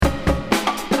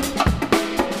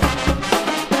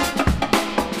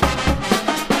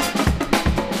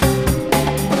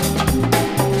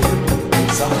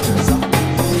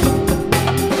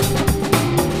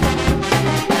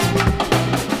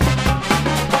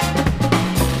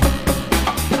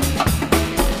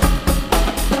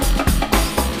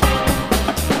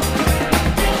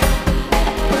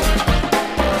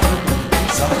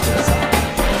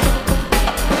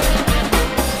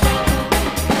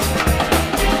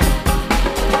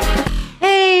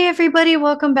everybody.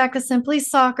 Welcome back to Simply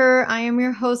Soccer. I am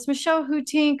your host, Michelle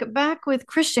Hootink, back with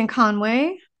Christian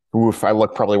Conway. Oof, I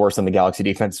look probably worse than the Galaxy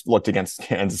defense looked against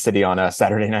Kansas City on a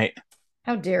Saturday night.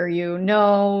 How dare you?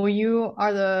 No, you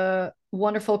are the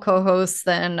wonderful co-host.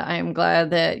 Then I am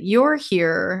glad that you're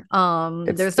here.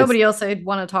 It's There's it's nobody else I'd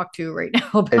want to talk to right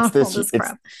now it's about all this this it's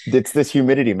crap. it's this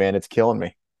humidity, man. It's killing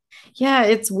me. Yeah,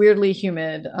 it's weirdly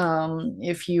humid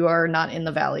if you are not in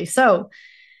the valley. So,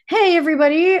 hey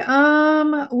everybody.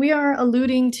 We are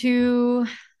alluding to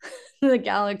the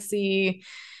Galaxy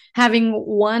having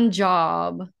one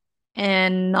job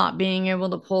and not being able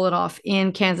to pull it off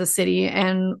in Kansas City.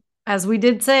 And as we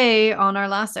did say on our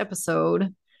last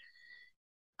episode,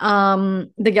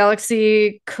 the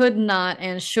Galaxy could not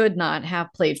and should not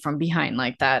have played from behind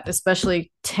like that,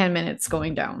 especially 10 minutes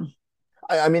going down.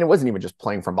 I mean, it wasn't even just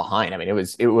playing from behind. I mean, it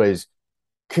was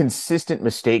consistent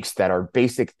mistakes that are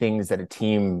basic things that a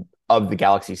team of the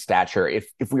Galaxy stature,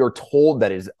 if we are told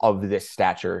that is of this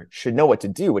stature, should know what to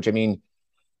do. Which I mean,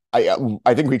 I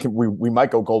think we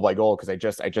might go goal by goal because I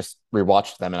just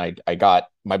rewatched them and I got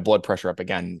my blood pressure up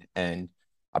again, and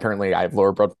apparently I have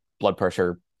lower blood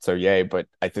pressure, so yay. But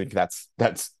I think that's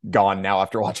gone now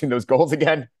after watching those goals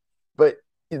again. But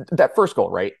that first goal,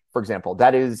 right? For example,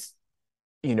 that is,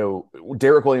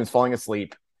 Derek Williams falling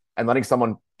asleep and letting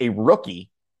someone, a rookie,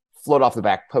 float off the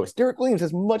back post. Derek Williams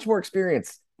has much more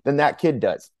experience than that kid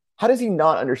does. How does he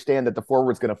not understand that the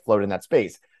forward's going to float in that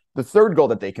space? The third goal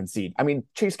that they concede, I mean,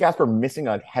 Chase Gasper missing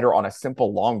a header on a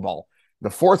simple long ball.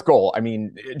 The fourth goal, I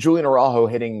mean, Julian Araujo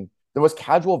hitting the most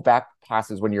casual back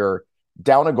passes when you're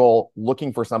down a goal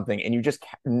looking for something and you just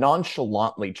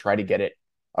nonchalantly try to get it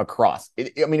across.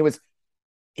 I mean,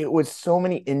 it was so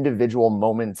many individual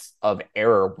moments of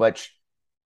error, which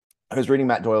I was reading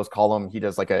Matt Doyle's column. He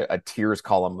does like a tiers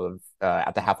column of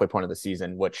at the halfway point of the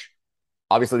season, which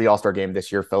obviously the All-Star game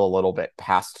this year fell a little bit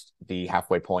past the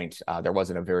halfway point. There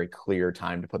wasn't a very clear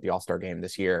time to put the All-Star game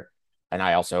this year. And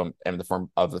I also am the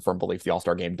firm belief the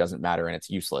All-Star game doesn't matter and it's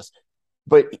useless.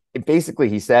 But basically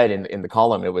he said in the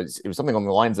column, it was something on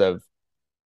the lines of,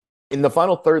 in the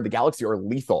final third, the Galaxy are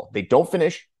lethal. They don't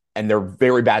finish and they're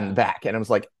very bad in the back. And I was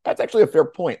like, that's actually a fair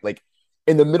point. Like,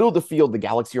 in the middle of the field, the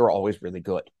Galaxy are always really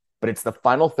good, but it's the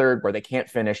final third where they can't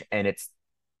finish, and it's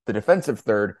the defensive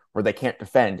third where they can't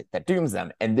defend that dooms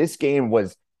them. And this game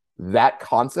was that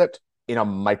concept in a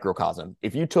microcosm.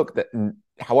 If you took the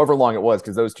however long it was,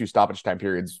 because those two stoppage time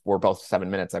periods were both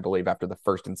 7 minutes, I believe, after the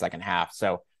first and second half.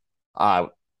 So uh,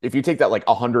 if you take that like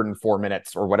 104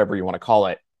 minutes or whatever you want to call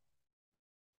it,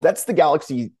 that's the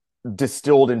Galaxy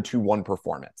distilled into one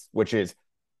performance, which is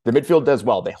the midfield does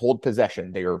well. They hold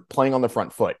possession. They are playing on the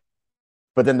front foot,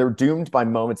 but then they're doomed by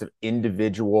moments of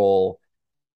individual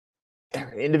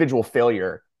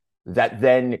failure that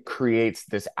then creates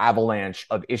this avalanche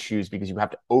of issues because you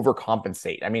have to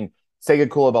overcompensate. I mean, Sega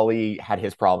Koulibaly had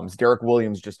his problems. Derek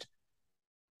Williams just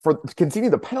for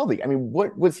conceding the penalty. I mean,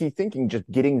 what was he thinking? Just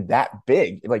getting that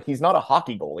big? Like, he's not a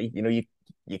hockey goalie.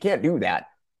 You can't do that.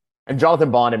 And Jonathan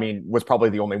Bond, I mean, was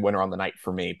probably the only winner on the night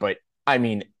for me. But I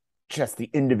mean, just the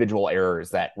individual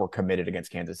errors that were committed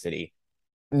against Kansas City.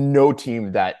 No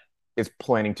team that is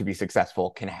planning to be successful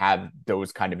can have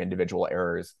those kind of individual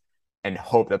errors and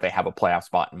hope that they have a playoff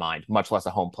spot in mind, much less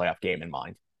a home playoff game in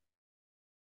mind.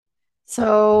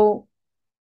 So,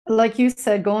 like you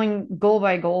said, going goal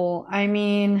by goal, I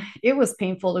mean, it was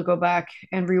painful to go back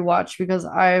and rewatch because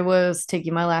I was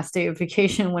taking my last day of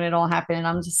vacation when it all happened. And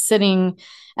I'm just sitting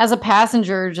as a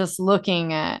passenger, just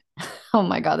looking at, oh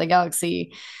my God, the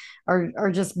Galaxy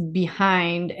are just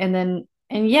behind. And then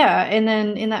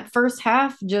in that first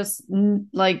half, just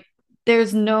like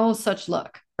there's no such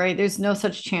luck, right? There's no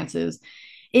such chances.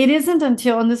 It isn't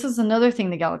until, and this is another thing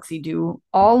the Galaxy do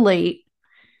all late,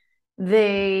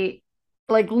 they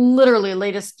like literally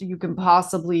latest you can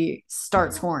possibly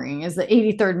start scoring is the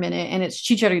 83rd minute, and it's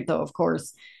Chicharito, of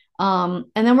course. And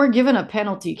then we're given a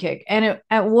penalty kick. And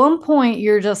at one point,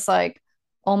 you're just like,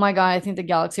 oh my God, I think the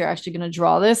Galaxy are actually going to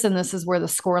draw this. And this is where the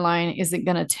scoreline isn't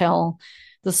going to tell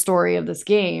the story of this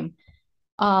game.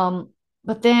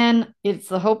 But then it's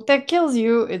the hope that kills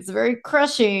you. It's very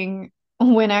crushing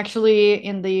when actually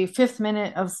in the 5th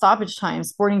minute of stoppage time,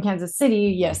 Sporting Kansas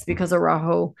City, yes, because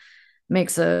Araujo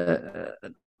makes a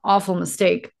awful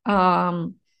mistake.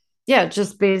 Yeah,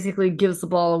 just basically gives the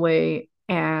ball away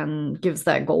and gives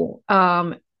that goal.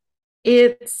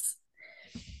 It's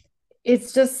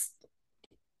it's just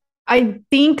I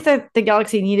think that the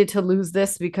Galaxy needed to lose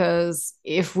this because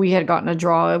if we had gotten a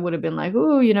draw, it would have been like,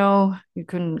 oh, you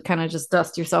can kind of just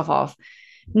dust yourself off.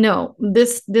 No,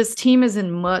 this team is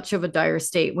in much of a dire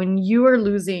state. When you are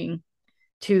losing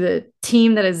to the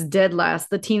team that is dead last,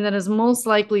 the team that is most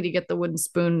likely to get the wooden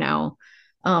spoon now.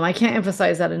 I can't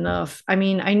emphasize that enough. I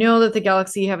mean, I know that the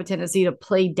Galaxy have a tendency to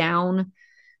play down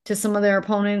to some of their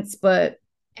opponents, but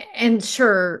and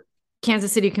sure,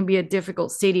 Kansas City can be a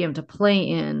difficult stadium to play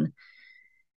in,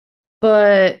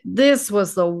 but this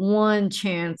was the one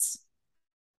chance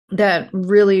that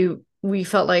really we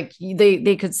felt like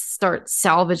they could start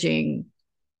salvaging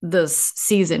this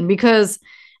season, because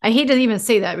I hate to even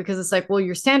say that, because it's like, well,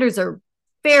 your standards are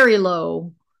very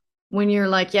low when you're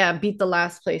like, yeah, beat the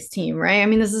last place team, right? I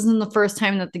mean, this isn't the first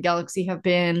time that the Galaxy have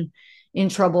been in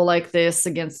trouble like this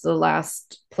against the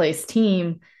last place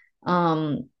team.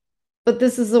 But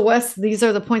this is the West. These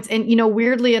are the points. And,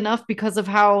 weirdly enough, because of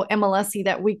how MLSy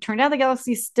that week turned out, the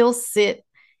Galaxy still sit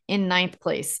in ninth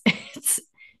place.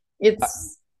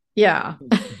 it's, yeah.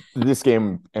 This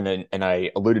game, and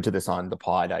I alluded to this on the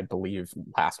pod, I believe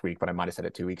last week, but I might have said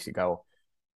it 2 weeks ago.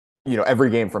 Every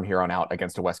game from here on out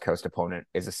against a West Coast opponent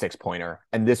is a 6-pointer.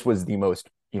 And this was the most,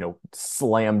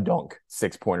 slam dunk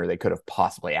 6-pointer they could have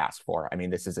possibly asked for. I mean,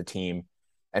 this is a team,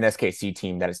 an SKC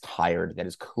team that is tired, that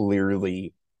is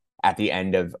clearly at the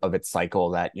end of its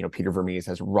cycle, that, Peter Vermes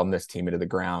has run this team into the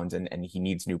ground, and he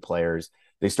needs new players.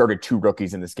 They started 2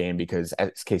 rookies in this game because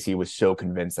SKC was so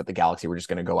convinced that the Galaxy were just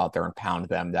going to go out there and pound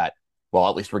them, that, well,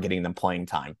 at least we're getting them playing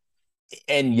time.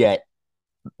 And yet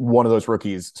one of those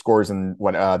rookies scores in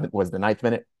what was the 9th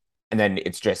minute. And then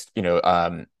it's just,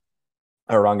 Aranga,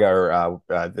 or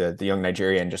the young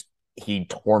Nigerian, just, he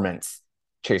torments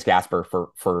Chase Gasper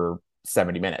for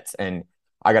 70 minutes. And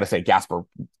I got to say, Gasper,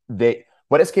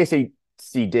 what SKC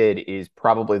did is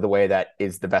probably the way that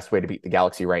is the best way to beat the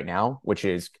Galaxy right now, which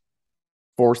is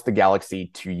force the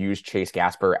Galaxy to use Chase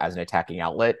Gasper as an attacking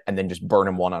outlet and then just burn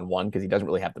him one-on-one, because he doesn't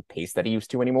really have the pace that he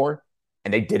used to anymore.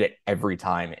 And they did it every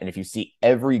time. And if you see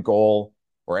every goal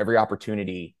or every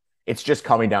opportunity, it's just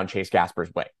coming down Chase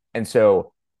Gasper's way. And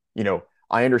so,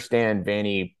 I understand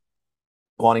Vanny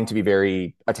wanting to be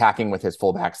very attacking with his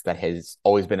fullbacks. That has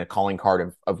always been a calling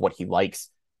card of what he likes.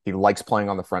 He likes playing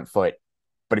on the front foot.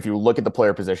 But if you look at the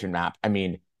player position map, I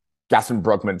mean, Gaston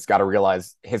Brookman's got to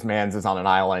realize his man's is on an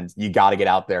island. You got to get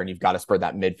out there and you've got to spread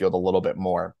that midfield a little bit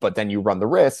more. But then you run the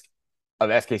risk of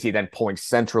SKC then pulling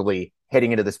centrally,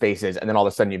 hitting into the spaces, and then all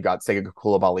of a sudden you've got Sega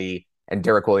Koulibaly and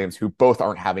Derek Williams, who both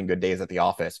aren't having good days at the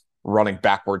office, running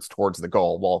backwards towards the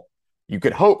goal. Well, you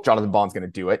could hope Jonathan Bond's going to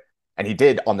do it, and he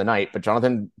did on the night, but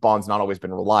Jonathan Bond's not always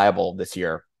been reliable this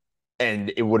year,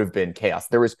 and it would have been chaos.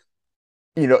 There was,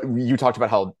 you talked about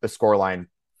how the scoreline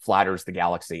flatters the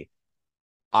Galaxy.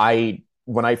 I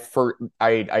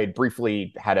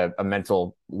briefly had a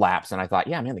mental lapse, and I thought,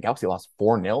 yeah, man, the Galaxy lost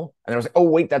 4-0. And I was like, oh,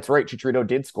 wait, that's right. Chicharito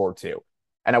did score 2.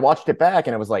 And I watched it back,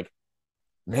 and I was like,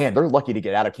 man, they're lucky to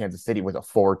get out of Kansas City with a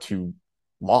 4-2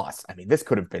 loss. I mean, this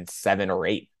could have been 7 or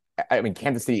 8. I mean,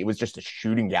 Kansas City, it was just a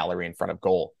shooting gallery in front of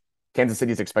goal. Kansas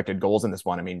City's expected goals in this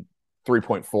one, I mean,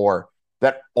 3.4.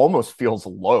 That almost feels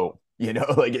low,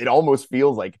 like it almost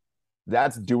feels like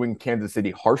that's doing Kansas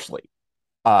City harshly.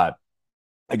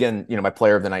 Again, my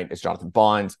player of the night is Jonathan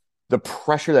Bond. The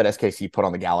pressure that SKC put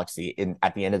on the Galaxy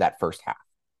at the end of that first half,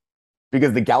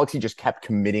 because the Galaxy just kept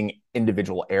committing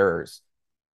individual errors.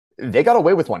 They got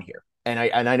away with one here. And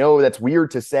I know that's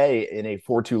weird to say in a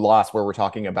 4-2 loss where we're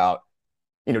talking about,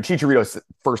 Chicharito's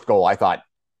first goal, I thought,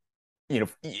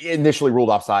 initially ruled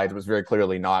offsides, was very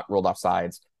clearly not ruled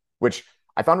offsides, which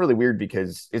I found really weird,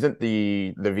 because isn't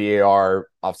the VAR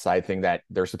offside thing that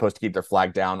they're supposed to keep their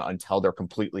flag down until they're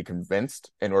completely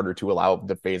convinced in order to allow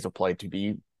the phase of play to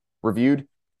be reviewed?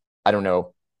 I don't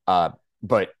know.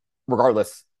 But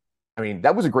regardless, I mean,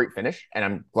 that was a great finish, and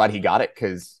I'm glad he got it,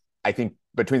 because I think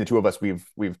between the two of us,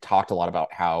 we've talked a lot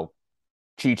about how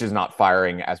Cheech is not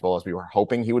firing as well as we were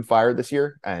hoping he would fire this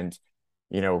year. And,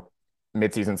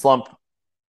 midseason slump,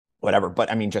 whatever. But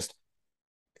I mean, just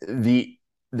the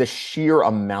sheer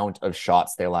amount of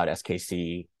shots they allowed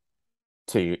SKC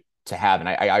to have. And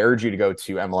I urge you to go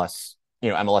to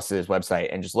MLS's website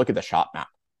and just look at the shot map.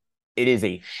 It is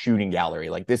a shooting gallery.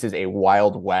 Like, this is a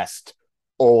Wild West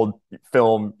old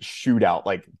film shootout,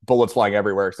 like bullets flying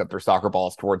everywhere except their soccer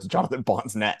balls towards Jonathan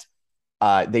Bond's net.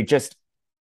 They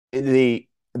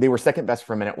were second best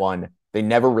for minute 1. They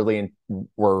never really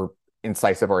were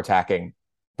incisive or attacking.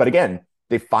 But again,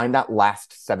 they find that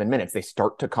last 7 minutes. They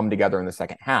start to come together in the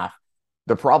second half.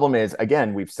 The problem is,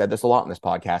 again, we've said this a lot in this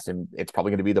podcast, and it's probably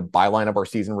going to be the byline of our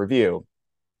season review.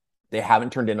 They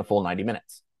haven't turned in a full 90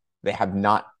 minutes. They have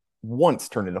not once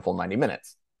turned in a full 90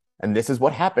 minutes. And this is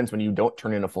what happens when you don't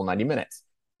turn in a full 90 minutes.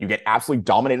 You get absolutely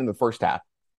dominated in the first half,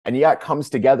 and yeah, it comes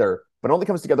together, but only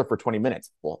comes together for 20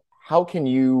 minutes. Well, how can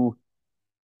you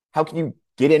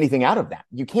get anything out of that.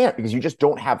 You can't, because you just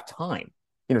don't have time.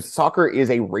 Soccer is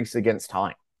a race against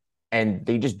time, and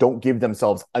they just don't give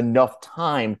themselves enough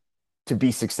time to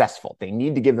be successful. They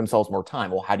need to give themselves more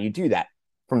time. Well, how do you do that?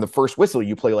 From the first whistle,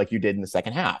 you play like you did in the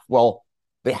second half. Well,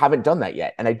 they haven't done that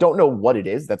yet. And I don't know what it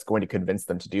is that's going to convince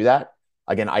them to do that.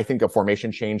 Again, I think a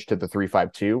formation change to the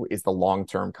 3-5-2 is the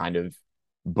long-term kind of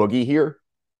boogie here.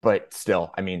 But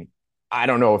still, I mean, I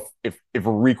don't know if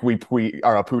Riqui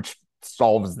or Puig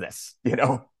solves this,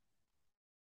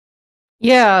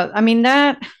 Yeah, I mean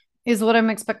that is what I'm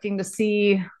expecting to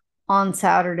see on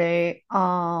Saturday.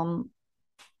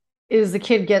 Is the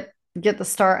kid get the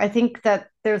start? I think that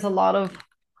there's a lot of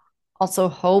also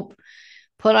hope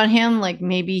put on him. Like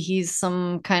maybe he's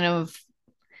some kind of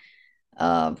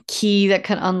key that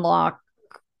can unlock,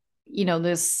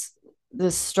 this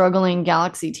struggling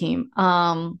Galaxy team.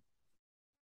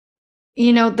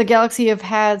 The Galaxy have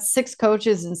had 6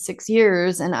 coaches in 6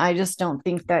 years, and I just don't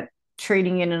think that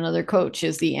trading in another coach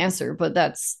is the answer. But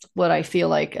that's what I feel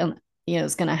like,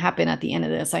 is going to happen at the end of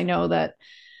this. I know that,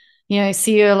 I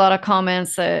see a lot of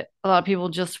comments that a lot of people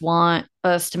just want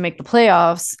us to make the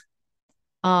playoffs.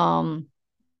 Um,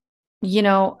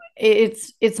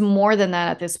 it's more than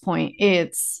that at this point.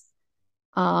 It's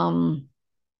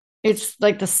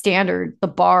like the standard, the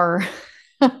bar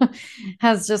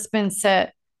has just been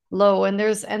set low, and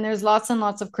there's lots and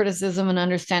lots of criticism, and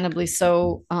understandably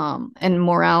so. And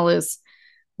morale is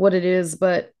what it is,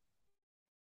 but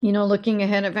looking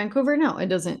ahead at Vancouver, no, it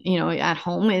doesn't. At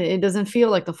home, it doesn't feel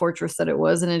like the fortress that it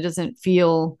was, and it doesn't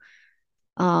feel.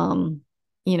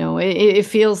 It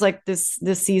feels like this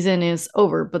season is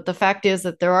over. But the fact is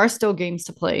that there are still games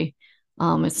to play.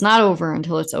 It's not over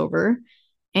until it's over,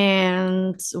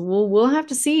 and we'll have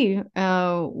to see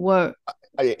what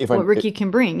Ricky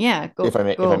can bring. Yeah, if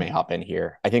I go. may hop in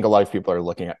here, I think a lot of people are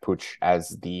looking at Puig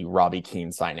as the Robbie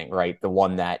Keane signing, right? The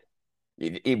one that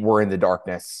we're in the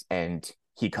darkness and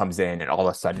he comes in and all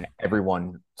of a sudden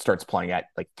everyone starts playing at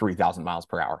like 3,000 miles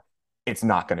per hour. It's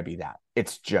not going to be that.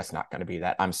 It's just not going to be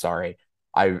that. I'm sorry.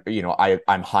 I'm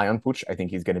high on Puig. I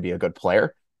think he's going to be a good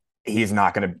player. He's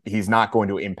not going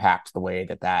to impact the way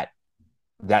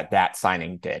that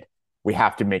signing did. We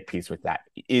have to make peace with that.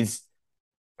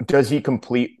 Does he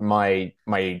complete my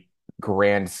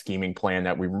grand scheming plan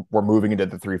that we're moving into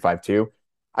the 3-5-2?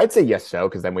 I'd say yes, so,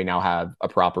 because then we now have a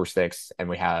proper 6 and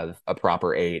we have a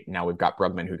proper 8. Now we've got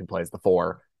Brugman who can play as the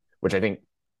 4, which I think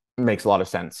makes a lot of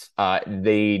sense.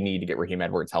 They need to get Raheem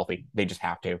Edwards healthy. They just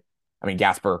have to. I mean,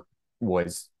 Gasper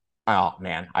was, oh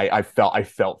man, I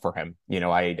felt for him.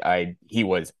 He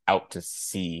was out to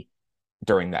sea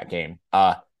during that game.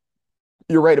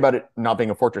 You're right about it not being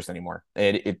a fortress anymore.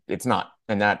 It's not,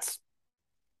 and that's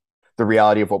the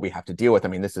reality of what we have to deal with. I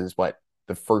mean, this is what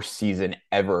the first season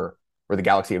ever where the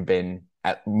Galaxy have been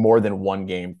at more than one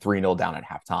game 3-0 down at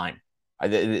halftime.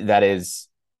 That is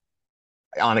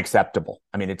unacceptable.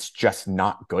 I mean, it's just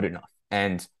not good enough.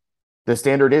 And the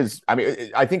standard is, I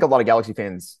mean, I think a lot of Galaxy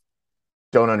fans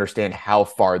don't understand how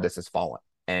far this has fallen.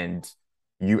 And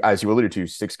as you alluded to,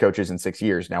 6 coaches in 6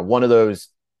 years. Now, one of those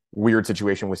weird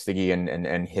situation with Siggy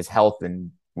and his health,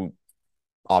 and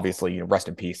obviously, rest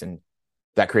in peace. And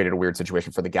that created a weird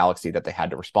situation for the Galaxy that they had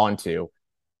to respond to.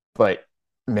 But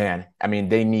man, I mean,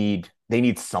 they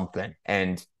need something.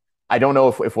 And I don't know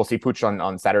if we'll see Puig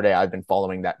on Saturday. I've been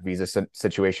following that visa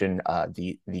situation.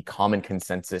 The common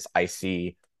consensus I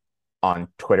see on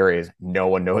Twitter is no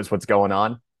one knows what's going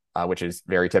on, which is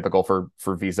very typical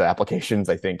for visa applications.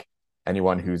 I think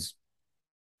anyone who's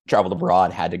traveled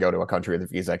abroad, had to go to a country with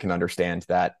a visa, can understand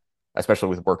that, especially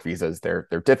with work visas, they're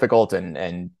difficult.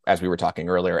 And as we were talking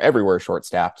earlier, everywhere short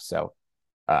staffed. So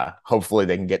hopefully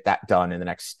they can get that done in the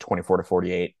next 24 to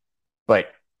 48. But,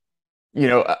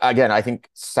 again, I think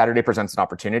Saturday presents an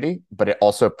opportunity, but it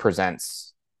also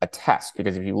presents a test,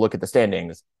 because if you look at the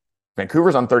standings,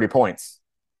 Vancouver's on 30 points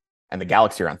and the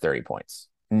Galaxy are on 30 points.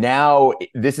 Now,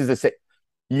 this is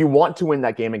you want to win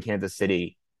that game in Kansas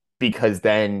City, because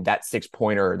then that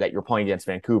 6-pointer that you're playing against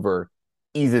Vancouver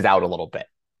eases out a little bit.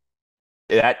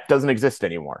 That doesn't exist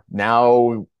anymore.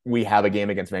 Now we have a game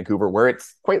against Vancouver where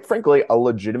it's, quite frankly, a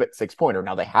legitimate 6-pointer.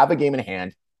 Now they have a game in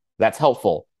hand. That's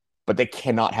helpful, but they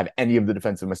cannot have any of the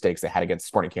defensive mistakes they had against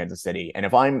Sporting Kansas City. And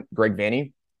if I'm Greg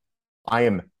Vanney, I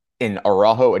am in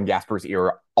Araujo and Gasper's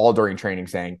ear all during training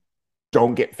saying,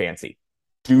 don't get fancy.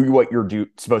 Do what you're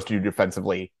supposed to do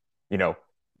defensively.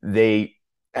 They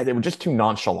were just too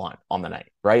nonchalant on the night,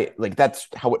 right? Like, that's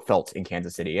how it felt in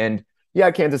Kansas City. And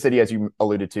yeah, Kansas City, as you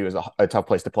alluded to, is a tough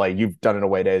place to play. You've done an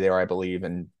away day there, I believe,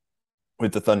 and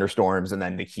with the thunderstorms and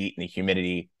then the heat and the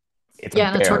humidity. It's a Yeah,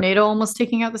 and a bear. tornado almost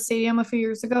taking out the stadium a few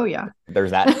years ago. Yeah.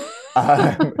 There's that.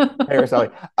 Hey,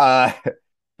 Araceli.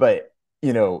 But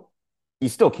you know, you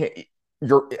still can't.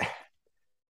 You're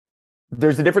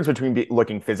there's a difference between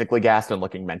looking physically gassed and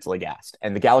looking mentally gassed.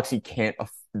 And the Galaxy can't.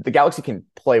 The Galaxy can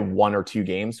play 1 or 2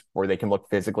 games where they can look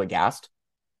physically gassed.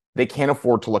 They can't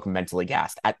afford to look mentally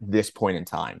gassed at this point in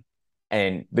time.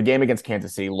 And the game against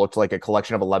Kansas City looked like a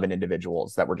collection of 11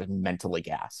 individuals that were just mentally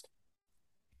gassed.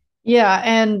 Yeah,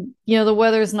 and the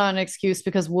weather's not an excuse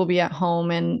because we'll be at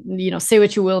home and say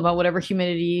what you will about whatever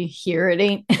humidity here. It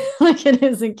ain't like it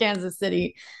is in Kansas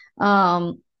City.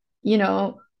 Um, you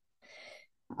know,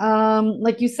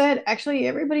 like you said, actually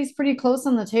everybody's pretty close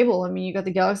on the table. I mean, you got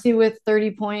the Galaxy with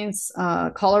 30 points,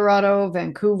 Colorado,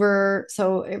 Vancouver.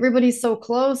 So everybody's so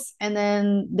close. And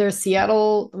then there's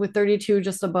Seattle with 32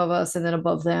 just above us, and then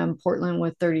above them, Portland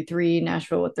with 33,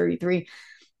 Nashville with 33.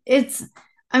 It's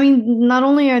I mean, not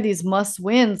only are these must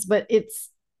wins, but it's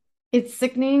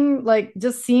sickening. Like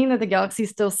just seeing that the Galaxy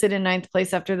still sit in ninth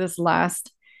place after this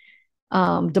last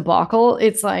debacle.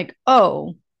 It's like,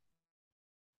 oh,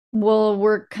 well,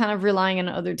 we're kind of relying on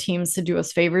other teams to do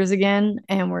us favors again.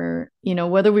 And we're,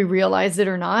 whether we realize it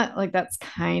or not, like that's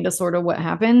kind of sort of what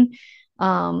happened.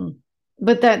 Um,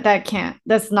 but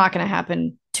that's not gonna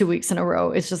happen 2 weeks in a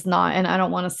row. It's just not. And I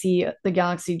don't want to see the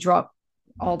Galaxy drop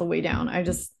all the way down. I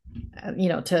just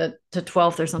to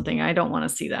 12th or something. I don't want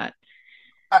to see that.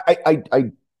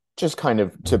 I just kind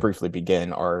of to briefly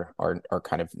begin our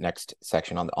kind of next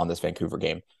section on this Vancouver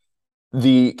game.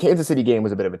 The Kansas City game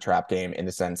was a bit of a trap game in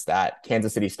the sense that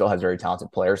Kansas City still has very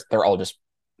talented players. They're all just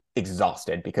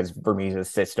exhausted because Vermee's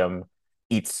system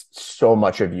eats so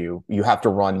much of you. You have to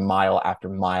run mile after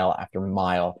mile after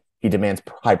mile. He demands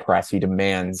high press. He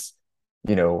demands,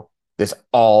 this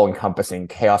all-encompassing,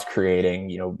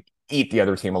 chaos-creating, eat the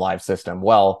other team alive system.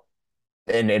 Well,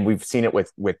 and we've seen it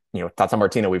with Tata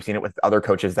Martino. We've seen it with other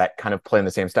coaches that kind of play in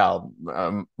the same style.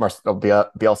 Marcelo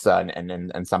Bielsa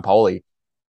and Sampaoli.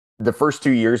 The first 2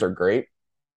 years are great.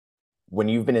 When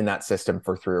you've been in that system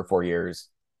for 3 or 4 years,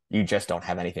 you just don't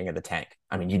have anything in the tank.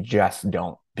 I mean, you just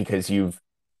don't, because you've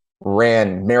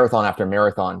ran marathon after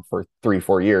marathon for 3,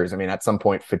 4 years. I mean, at some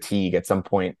point, fatigue, at some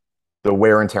point, the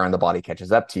wear and tear on the body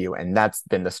catches up to you. And that's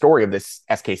been the story of this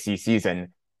SKC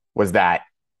season, was that,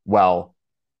 well,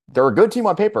 they're a good team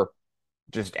on paper.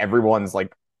 Just everyone's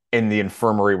like in the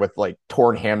infirmary with like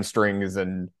torn hamstrings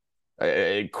and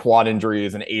quad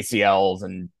injuries and ACLs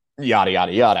and yada,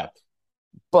 yada, yada.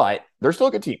 But they're still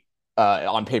a good team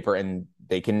on paper, and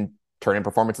they can turn in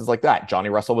performances like that. Johnny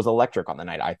Russell was electric on the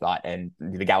night, I thought, and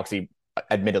the Galaxy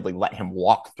admittedly let him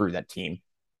walk through that team.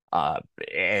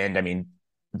 And I mean,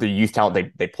 the youth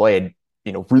talent they played,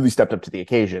 really stepped up to the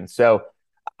occasion. So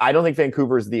I don't think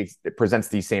it presents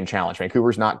the same challenge.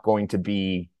 Vancouver's not going to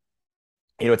be,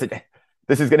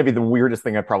 this is going to be the weirdest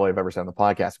thing I probably have ever said on the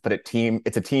podcast, but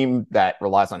it's a team that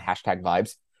relies on hashtag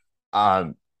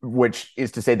vibes, which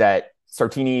is to say that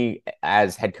Sartini,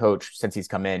 as head coach since he's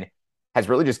come in, has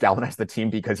really just galvanized the team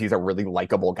because he's a really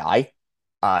likable guy.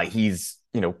 He's,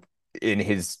 in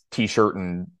his t-shirt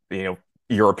and,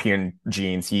 European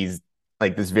jeans, he's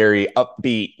like this very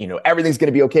upbeat, everything's going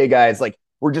to be okay, guys. Like,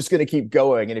 we're just going to keep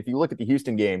going. And if you look at the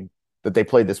Houston game that they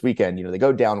played this weekend, they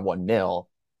go down 1-0,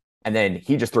 and then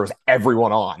he just throws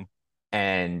everyone on,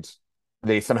 and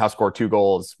they somehow score 2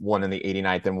 goals, one in the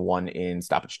 89th and one in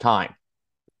stoppage time.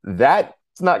 That's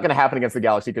not going to happen against the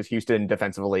Galaxy because Houston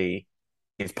defensively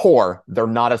is poor. They're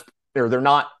not,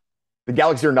 the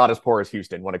Galaxy are not as poor as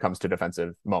Houston when it comes to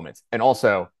defensive moments. And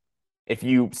also, if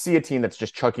you see a team that's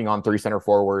just chucking on 3 center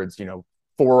forwards,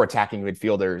 4 attacking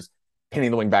midfielders, pinning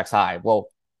the wingbacks high, well,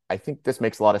 I think this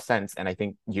makes a lot of sense. And I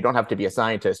think you don't have to be a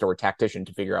scientist or a tactician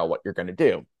to figure out what you're going to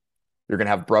do. You're going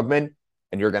to have Brugman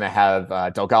and you're going to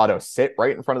have Delgado sit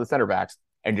right in front of the center backs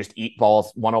and just eat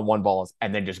balls, one-on-one balls,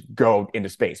 and then just go into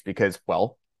space because,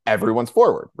 well, everyone's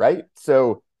forward, right?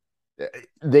 So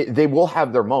they will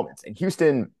have their moments. And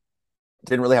Houston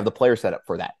didn't really have the player set up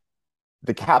for that.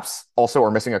 The Caps also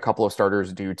are missing a couple of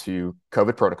starters due to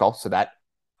COVID protocol, so that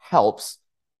helps.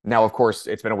 Now, of course,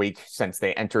 it's been a week since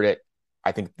they entered it.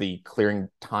 I think the clearing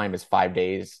time is 5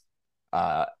 days.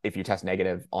 If you test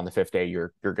negative on the 5th day,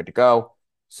 you're good to go.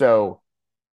 So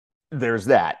there's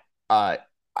that.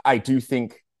 I do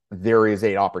think there is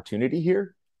an opportunity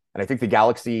here, and I think the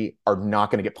Galaxy are not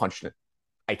going to get punched.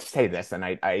 I say this, and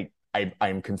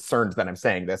I'm concerned that I'm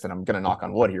saying this, and I'm going to knock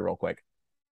on wood here real quick.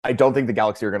 I don't think the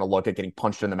Galaxy are going to look at getting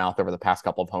punched in the mouth over the past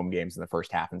couple of home games in the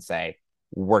first half and say,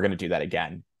 we're going to do that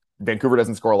again. Vancouver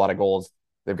doesn't score a lot of goals.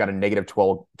 They've got a negative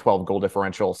 12 goal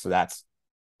differential. So that's,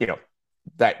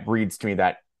 that reads to me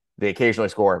that they occasionally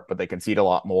score, but they concede a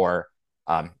lot more.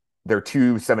 They're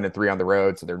 2-7-3 on the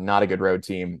road, so they're not a good road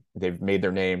team. They've made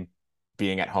their name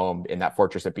being at home in that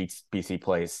fortress that beats BC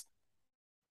Place.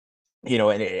 And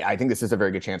I think this is a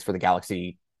very good chance for the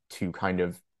Galaxy to kind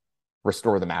of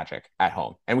restore the magic at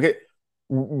home. And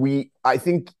I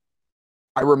think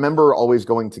I remember always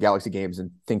going to Galaxy games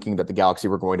and thinking that the Galaxy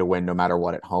were going to win no matter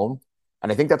what at home.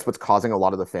 And I think that's what's causing a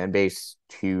lot of the fan base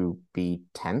to be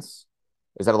tense,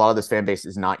 is that a lot of this fan base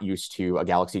is not used to a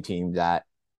Galaxy team that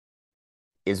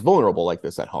is vulnerable like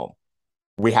this at home.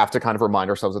 We have to kind of remind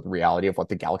ourselves of the reality of what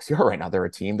the Galaxy are right now. They're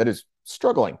a team that is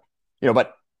struggling,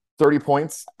 but 30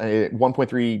 points,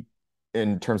 1.3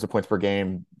 in terms of points per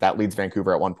game, that leads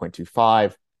Vancouver at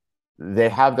 1.25. They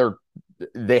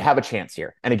have a chance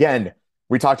here. And again,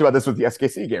 we talked about this with the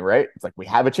SKC game, right? It's like, we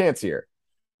have a chance here,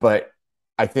 but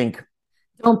I think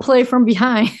don't play from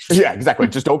behind. Yeah, exactly.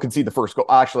 Just don't concede the first goal.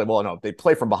 Actually, well, no, they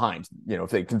play from behind. If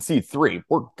they concede 3,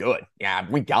 we're good. Yeah,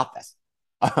 we got this.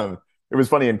 It was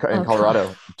funny in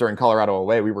Colorado, during Colorado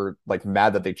away, we were like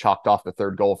mad that they chalked off the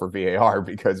third goal for VAR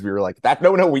because we were like,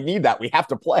 no, we need that. We have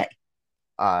to play.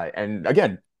 And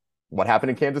again, what happened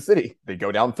in Kansas City? They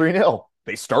go down 3-0.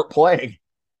 They start playing.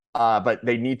 But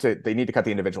they need to cut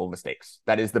the individual mistakes.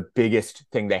 That is the biggest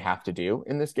thing they have to do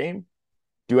in this game.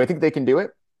 Do I think they can do it?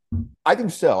 I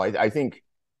think so. I think,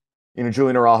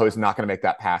 Julian Araujo is not going to make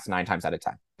that pass 9 times out of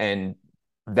 10. And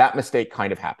that mistake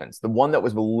kind of happens. The one that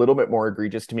was a little bit more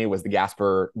egregious to me was the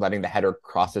Gasper letting the header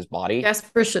cross his body.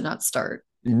 Gasper should not start.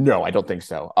 No, I don't think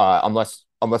so. Unless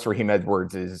Raheem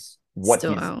Edwards is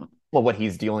what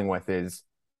he's dealing with is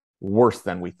worse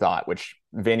than we thought, which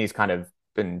Vanny's kind of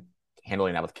been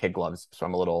handling that with kid gloves. So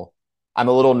I'm a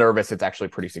little nervous. It's actually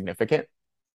pretty significant.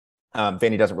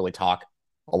 Vanny doesn't really talk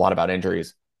a lot about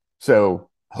injuries. So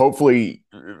hopefully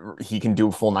he can do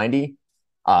a full 90.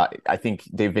 I think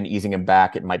they've been easing him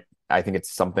back. I think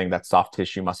it's something that's soft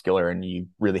tissue muscular, and you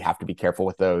really have to be careful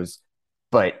with those.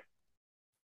 But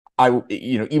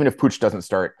even if Pooch doesn't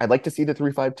start, I'd like to see the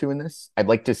 3-5-2 in this. I'd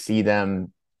like to see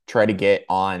them try to get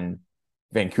on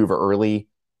Vancouver early,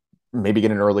 maybe get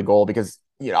an early goal, because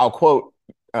I'll quote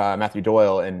Matthew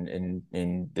Doyle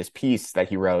in this piece that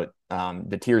he wrote,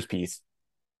 the Tears piece.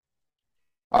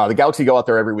 The Galaxy go out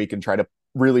there every week and try to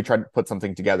put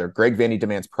something together. Greg Vanney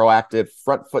demands proactive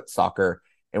front foot soccer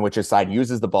in which his side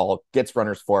uses the ball, gets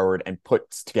runners forward, and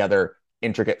puts together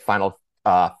intricate final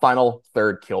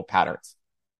third kill patterns.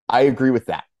 I agree with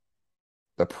that.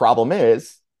 The problem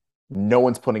is no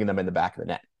one's putting them in the back of the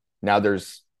net. Now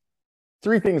there's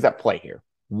 3 things at play here.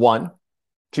 1,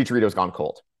 Chicharito's gone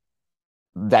cold.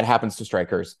 That happens to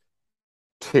strikers.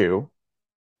 2,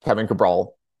 Kevin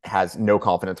Cabral has no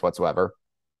confidence whatsoever.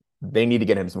 They need to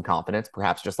get him some confidence,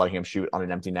 perhaps just letting him shoot on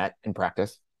an empty net in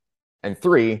practice. And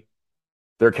 3,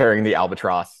 they're carrying the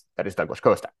albatross that is Douglas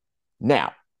Costa.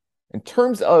 Now, in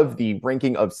terms of the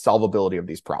ranking of solvability of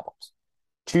these problems,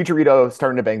 Chicharito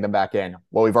starting to bang them back in.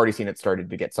 Well, we've already seen it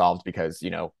started to get solved because,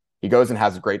 he goes and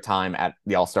has a great time at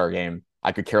the All-Star game.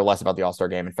 I could care less about the All-Star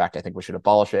game. In fact, I think we should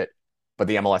abolish it. But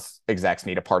the MLS execs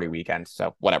need a party weekend,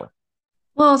 so whatever.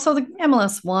 Well, so the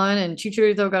MLS won, and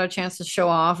Chicharito got a chance to show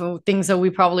off things that we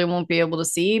probably won't be able to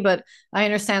see. But I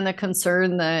understand the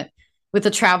concern that with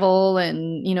the travel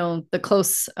and, the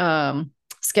close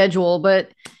schedule.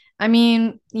 But I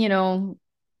mean,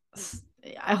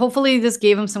 hopefully this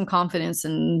gave him some confidence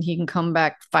and he can come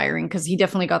back firing, because he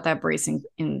definitely got that bracing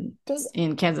in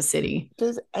Kansas City.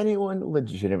 Does anyone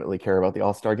legitimately care about the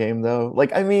All-Star game, though?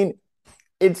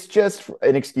 It's just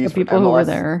an excuse for people who were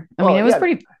there. I mean, it was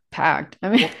pretty packed. I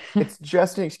mean, it's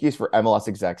just an excuse for MLS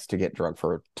execs to get drunk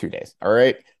for 2 days. All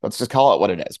right, let's just call it what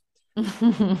it is.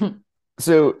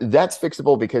 So that's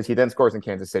fixable because he then scores in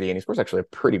Kansas City, and he scores actually a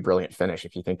pretty brilliant finish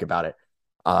if you think about it.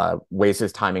 Weighs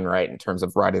his timing right in terms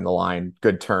of riding the line,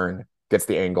 good turn, gets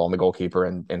the angle on the goalkeeper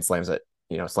and slams it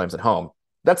home.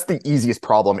 That's the easiest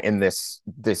problem in this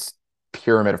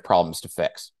pyramid of problems to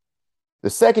fix.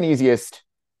 The second easiest,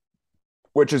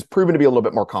 which has proven to be a little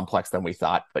bit more complex than we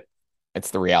thought, but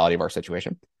it's the reality of our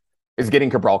situation, is getting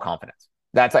Cabral confidence.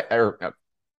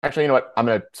 Actually, you know what? I'm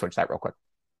going to switch that real quick.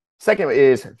 Second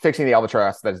is fixing the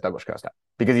albatross that is Douglas Costa,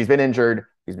 because he's been injured.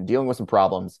 He's been dealing with some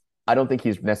problems. I don't think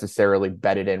he's necessarily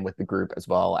bedded in with the group as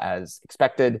well as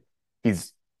expected.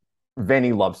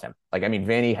 Vanny loves him.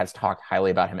 Vanny has talked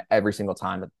highly about him every single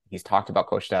time that he's talked about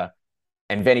Costa,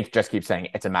 and Vanny just keeps saying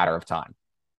it's a matter of time.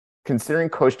 Considering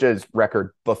Costa's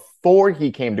record before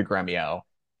he came to Gremio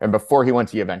and before he went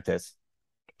to Juventus,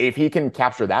 if he can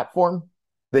capture that form,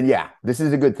 then yeah, this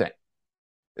is a good thing.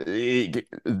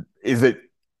 Is it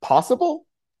possible?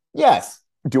 Yes.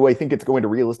 Do I think it's going to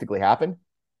realistically happen?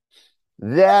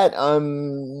 That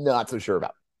I'm not so sure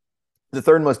about. The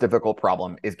third most difficult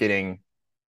problem is getting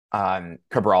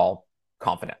Cabral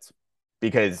confidence,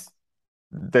 because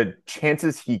the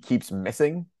chances he keeps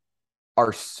missing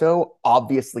are so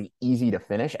obviously easy to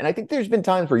finish. And I think there's been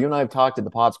times where you and I have talked in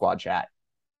the Pod Squad chat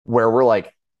where we're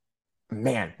like,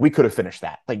 man, we could have finished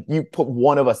that. Like, you put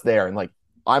one of us there and like,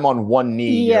 I'm on one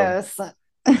knee, Yes.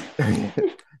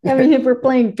 I mean, if we're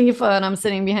playing FIFA and I'm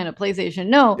sitting behind a PlayStation,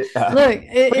 no, look, but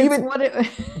it's even what it.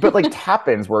 but like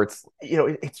tap-ins where it's,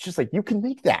 it's just like you can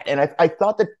make that. And I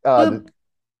thought that the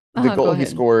Go goal he ahead.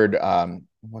 scored,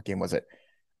 what game was it?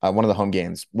 One of the home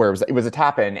games where it was a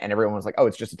tap in, and everyone was like, "Oh,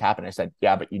 it's just a tap in." I said,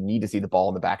 "Yeah, but you need to see the ball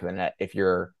in the back of the net if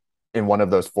you're in one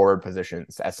of those forward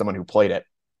positions." As someone who played it,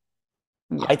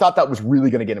 Yeah. I thought that was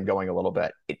really going to get him going a little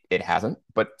bit. It hasn't,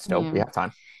 but still, Yeah. we have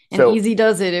time. And So easy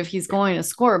does it if he's going to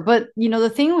score. But the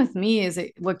thing with me is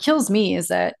what kills me is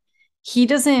that he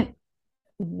doesn't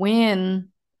win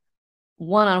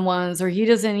one-on-ones, or he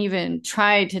doesn't even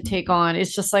try to take on.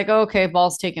 It's just like, oh, okay,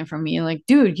 ball's taken from me. Like,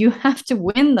 dude, you have to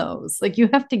win those. Like, you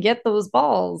have to get those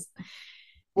balls.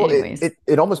 well, Anyways.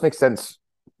 it almost makes sense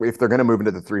if they're going to move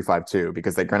into the 3-5-2,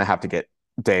 because they're going to have to get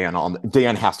Dayan on.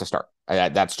 Dayan has to start.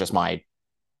 That's just my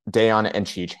Dayan and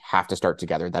Cheech have to start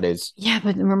together. That is, Yeah,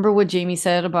 but remember what Jamie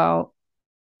said about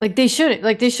they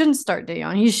shouldn't start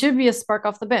Dayon. He should be a spark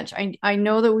off the bench. I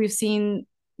know that we've seen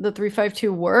the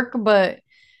 3-5-2 work, but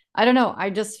I don't know.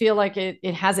 I just feel like it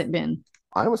hasn't been.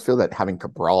 I almost feel that having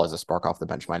Cabral as a spark off the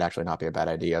bench might actually not be a bad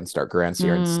idea, and start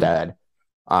Grandsir Mm, instead.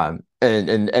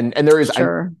 And there is,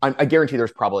 sure. I guarantee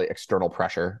there's probably external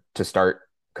pressure to start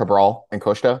Cabral and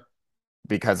Costa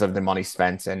because of the money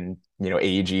spent, and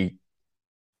AEG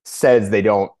says they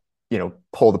don't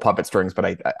pull the puppet strings,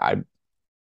 but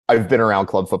I've been around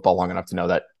club football long enough to know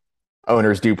that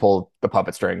owners do pull the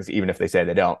puppet strings, even if they say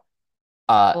they don't.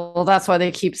 Uh, Well, that's why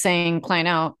they keep saying Klein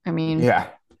out. I mean, yeah,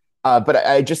 but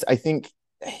I think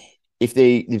if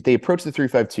they approach the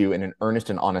 3-5-2 in an earnest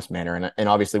and honest manner, and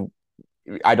obviously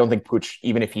I don't think Puig,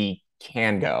 even if he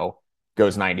can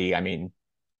goes 90. I mean,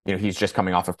 he's just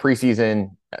coming off of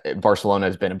preseason. Barcelona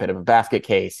has been a bit of a basket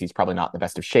case. He's probably not in the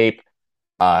best of shape,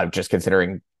 just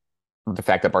considering the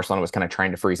fact that Barcelona was kind of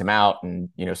trying to freeze him out, and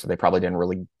so they probably didn't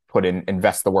really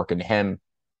invest the work into him.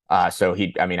 So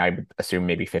I assume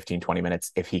maybe 15, 20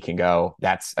 minutes if he can go.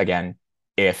 That's again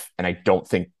if, and I don't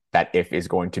think that if is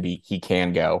going to be he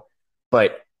can go,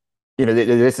 but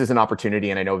this is an opportunity,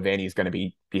 and I know Vanny's going to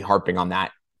be harping on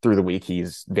that through the week.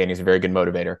 Vanny's a very good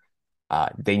motivator.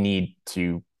 They need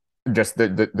to just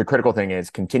the critical thing is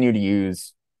continue to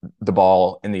use the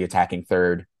ball in the attacking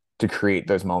third to create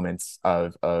those moments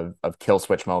of kill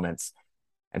switch moments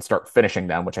and start finishing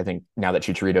them, which I think now that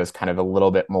Chicharito is kind of a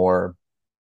little bit more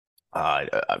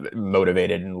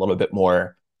motivated and a little bit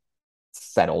more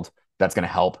settled, that's going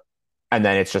to help. And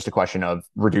then it's just a question of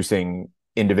reducing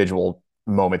individual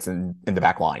moments in the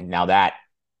back line. Now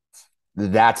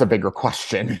that's a bigger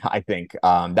question. I think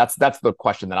that's the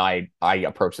question that I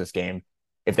approach this game.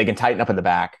 If they can tighten up in the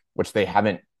back, which they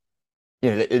haven't,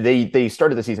 they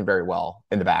started the season very well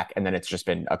in the back, and then it's just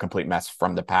been a complete mess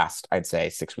from the past, I'd say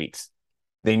 6 weeks.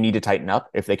 They need to tighten up.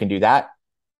 If they can do that,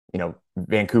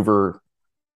 Vancouver,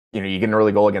 you get an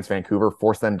early goal against Vancouver,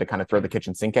 force them to kind of throw the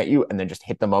kitchen sink at you, and then just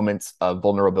hit the moments of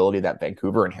vulnerability that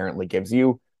Vancouver inherently gives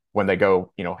you when they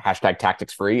go, hashtag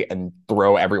tactics free and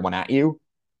throw everyone at you.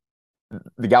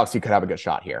 The Galaxy could have a good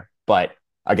shot here. But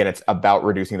again, it's about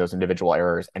reducing those individual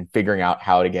errors and figuring out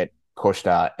how to get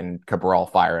Costa and Cabral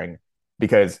firing,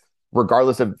 because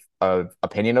regardless of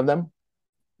opinion of them,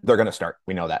 they're going to start.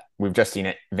 We know that. We've just seen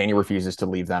it. Vanny refuses to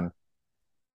leave them.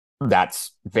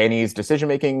 That's Vanny's decision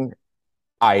making.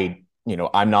 I'm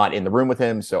not in the room with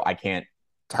him, so I can't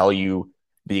tell you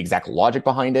the exact logic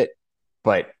behind it.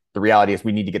 But the reality is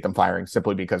we need to get them firing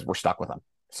simply because we're stuck with them.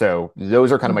 So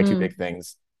those are kind of my two big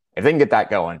things. If they can get that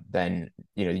going, then,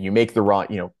 you make the run,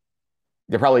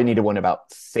 they probably need to win about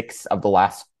 6 of the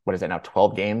last, what is it now,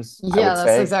 12 games, I yeah, would that's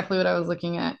say. exactly what I was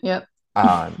looking at. Yep.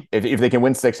 If they can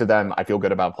win 6 of them, I feel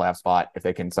good about a playoff spot. If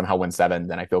they can somehow win 7,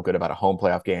 then I feel good about a home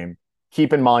playoff game.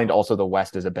 Keep in mind also the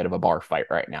West is a bit of a bar fight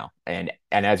right now. And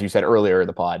as you said earlier in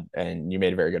the pod, and you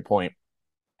made a very good point,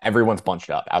 everyone's bunched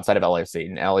up outside of LAFC,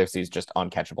 and LAFC is just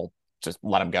uncatchable. Just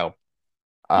let them go.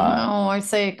 No, I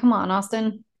say, come on,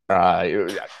 Austin. No,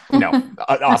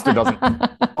 Austin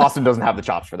doesn't have the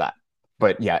chops for that.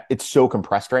 But yeah, it's so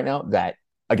compressed right now that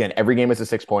again, every game is a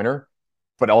 6-pointer,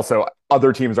 but also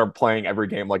other teams are playing every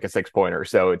game like a 6-pointer.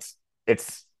 So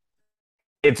it's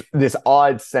this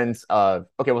odd sense of,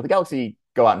 okay, well, the Galaxy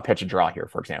go out and pitch a draw here,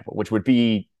 for example, which would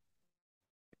be,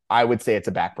 I would say it's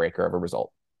a backbreaker of a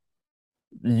result.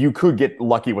 You could get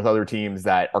lucky with other teams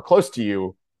that are close to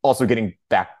you, also getting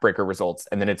backbreaker results.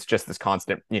 And then it's just this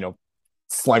constant,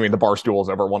 slamming the bar stools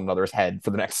over one another's head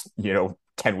for the next,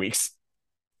 10 weeks.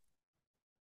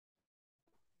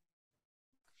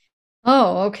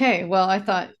 Oh, okay. Well, I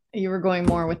thought you were going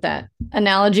more with that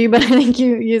analogy, but I think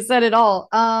you said it all.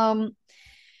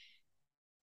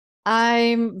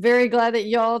 I'm very glad that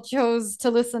y'all chose to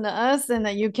listen to us and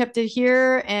that you kept it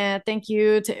here. And thank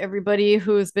you to everybody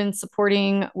who's been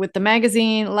supporting with the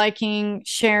magazine, liking,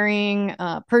 sharing,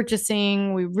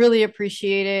 purchasing. We really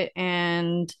appreciate it.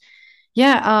 And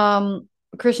yeah,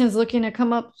 Christian's looking to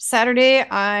come up Saturday.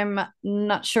 I'm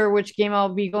not sure which game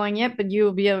I'll be going yet, but you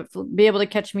will be able to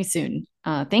catch me soon.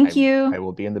 Thank I you.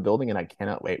 will be in the building and I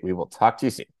cannot wait. We will talk to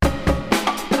you soon.